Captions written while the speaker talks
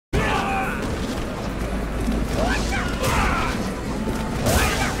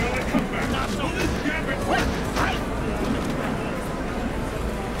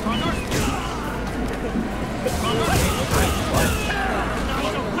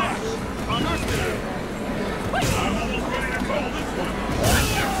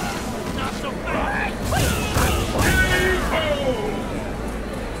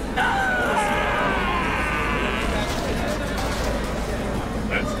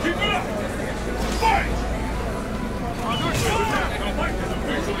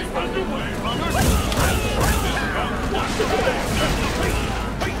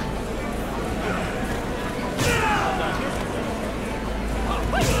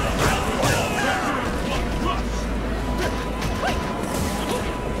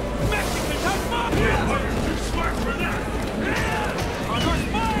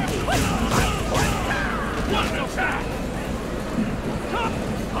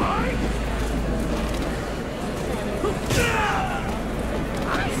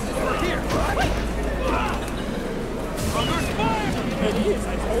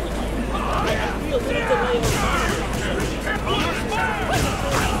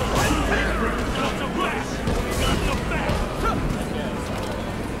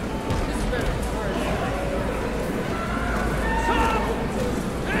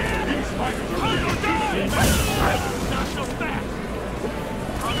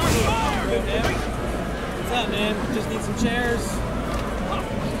What's up, man? Just need some chairs.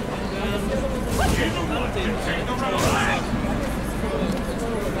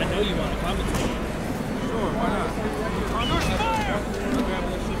 I know you want to commentate. Sure, why not?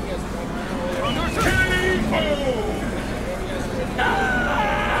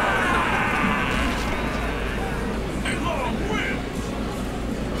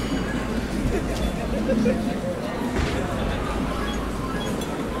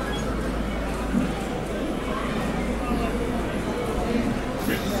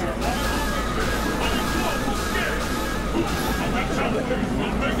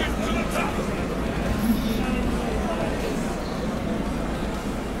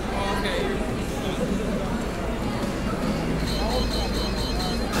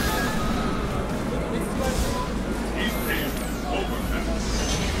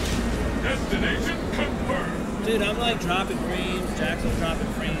 Dude, I'm like dropping frames. Jackson's dropping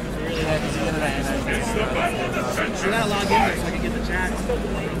frames. Really like the internet. I gotta log in there so I can get the chat.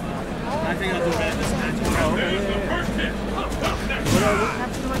 I think I'll do that this match. What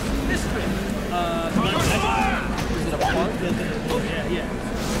happened to my this trip? Is it a park? Yeah.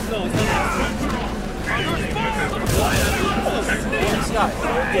 No, it's not. Scott,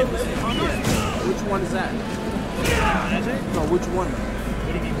 which one is that? Magic? No, which one?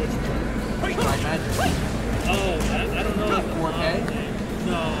 What do you mean, which one? My Magic. Oh, I don't know. 4K?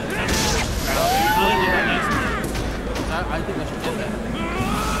 No. I think I should get that.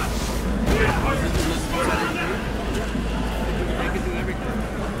 I can do everything.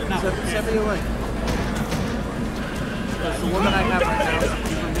 Send me a link. Because the one that I have right now is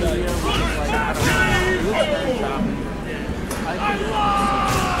even video, which is like, I don't know, it looks very choppy. I think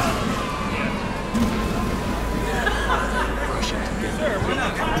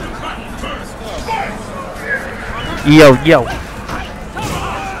Yo.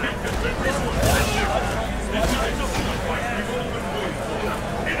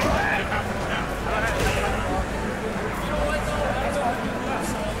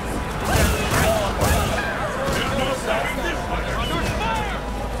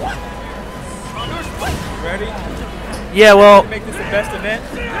 Ready? Yeah, well. Make this the best event?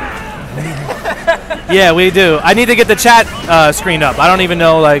 Yeah, we do. I need to get the chat screen up. I don't even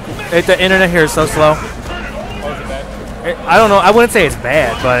know, like, the internet here is so slow. I don't know. I wouldn't say it's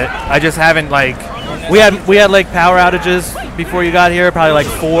bad, but I just haven't, like, we had like power outages before you got here, probably like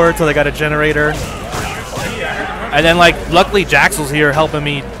 4 till they got a generator, and then like luckily Jaxel's here helping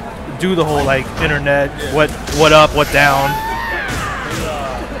me do the whole like internet, what up, what down.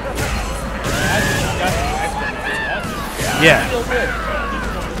 Yeah.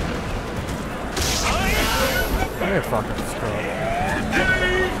 You're fucking screwed.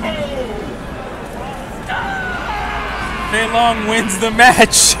 Fei Long wins the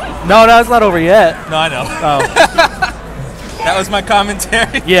match. No, it's not over yet. No, I know. Oh. That was my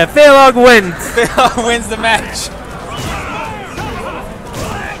commentary. Yeah, Fei Long wins. Fei Long wins the match.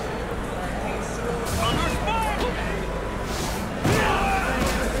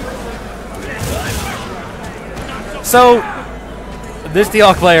 So, this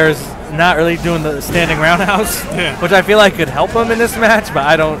Dialk player is not really doing the standing roundhouse, which I feel like could help him in this match, but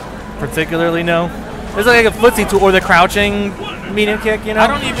I don't particularly know. There's like a footsie tool or the crouching medium kick, you know? I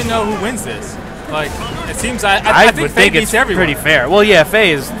don't even know who wins this. Like, it seems I think would Fei think beats it's everyone. pretty fair. Well, yeah,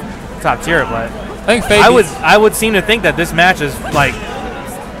 Fei is top tier, but I think Fei I would seem to think that this match is like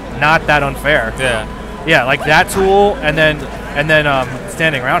not that unfair. Yeah. Yeah, like that tool and then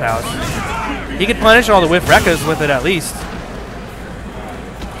standing roundhouse. He could punish all the whiff reccas with it at least.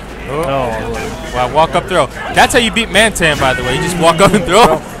 Oh. Wow, walk up throw. That's how you beat Mantan, by the way. You just walk up and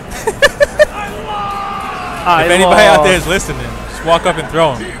throw. If anybody out there is listening, just walk up and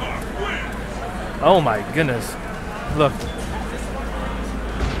throw him. Oh my goodness. Look.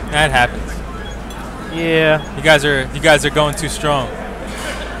 That happens. Yeah. You guys are going too strong.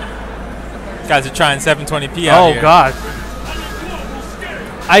 You guys are trying 720p out here. Oh god.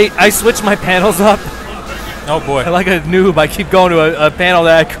 I switched my panels up. Oh boy. Like a noob, I keep going to a panel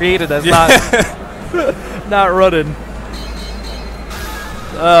that I created that's not running.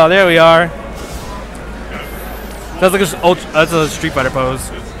 Oh, there we are. That's like that's a Street Fighter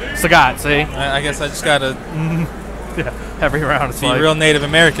pose. Sagat, see? I guess I just gotta yeah, every round. be real Native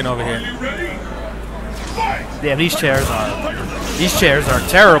American over here. Damn, these chairs are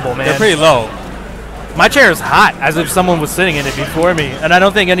terrible, man. They're pretty low. My chair is hot, as if someone was sitting in it before me, and I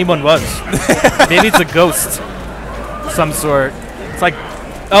don't think anyone was. Maybe it's a ghost of some sort. It's like,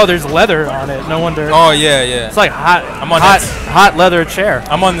 oh, there's leather on it. No wonder. Oh yeah, yeah. It's like hot. I'm on hot leather chair.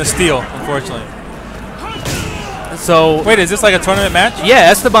 I'm on the steel, unfortunately. This So wait, is this like a tournament match?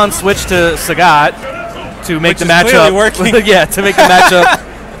 yeah, Esteban switched to Sagat to make the matchup. Yeah, to make the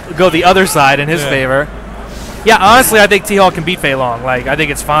matchup go the other side in his favor. Yeah, honestly, I think T-Hawk can beat Fei Long. Like, I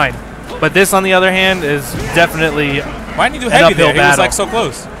think it's fine. But this, on the other hand, is definitely why didn't you do heavy there? He was like so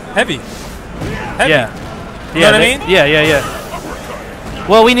close. Heavy. Yeah. You know what I mean? Yeah.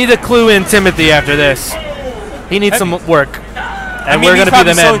 Well, we need to clue in Timothy after this. He needs some work. And we're going to be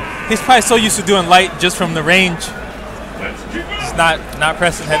the men. He's probably so used to doing light just from the range. Just not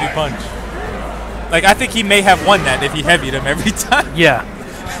pressing heavy punch. Like, I think he may have won that if he heavied him every time. Yeah.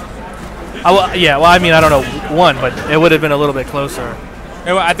 Well, I mean, I don't know one, but it would have been a little bit closer.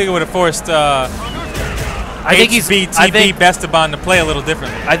 I think it would have forced HBTB.Besteban to play a little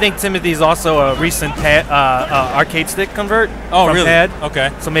differently. I think Timothy's also a recent arcade stick convert. Oh, from really? Pad.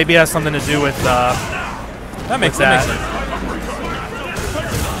 Okay. So maybe it has something to do with that makes sense.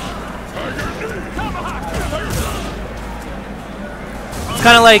 It's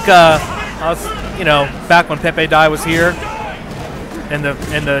kind of like back when Pepe Dai was here in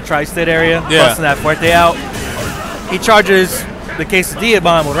the tri-state area, busting that Fuerte out. He charges the quesadilla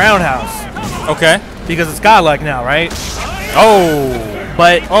bomb with roundhouse. Okay. Because it's godlike now, right? Oh.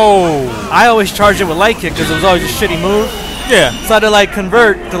 But I always charged it with light kick because it was always a shitty move. Yeah. So I had to like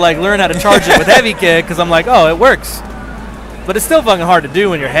convert to like learn how to charge it with heavy kick because I'm like, oh, it works. But it's still fucking hard to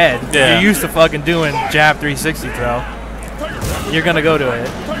do in your head. Yeah. You're used to fucking doing jab 360 throw. You're gonna go to it.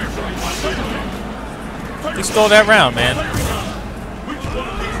 You stole that round, man.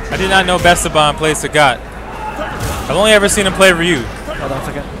 I did not know Besteban plays Sagat. I've only ever seen him play Ryu. Hold on a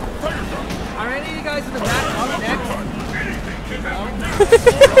second. Are any of you guys in the back up next?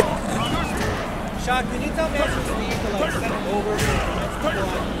 Sean, can you tell me how to speed to like send him over?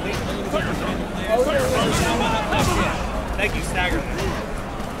 Thank you, Stagger.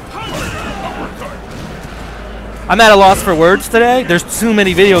 I'm at a loss for words today. There's too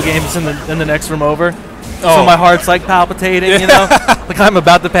many video games in the next room over. So my heart's like palpitating, you know, like I'm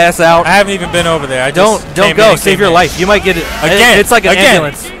about to pass out. I haven't even been over there. I don't go. Save your life. You might get it again. It's like an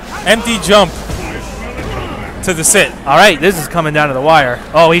ambulance. Empty jump to the sit. All right, this is coming down to the wire.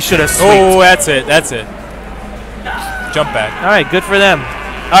 Oh, he should have. Oh, that's it. Jump back. All right, good for them.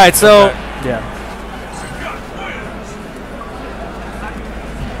 All right, so yeah.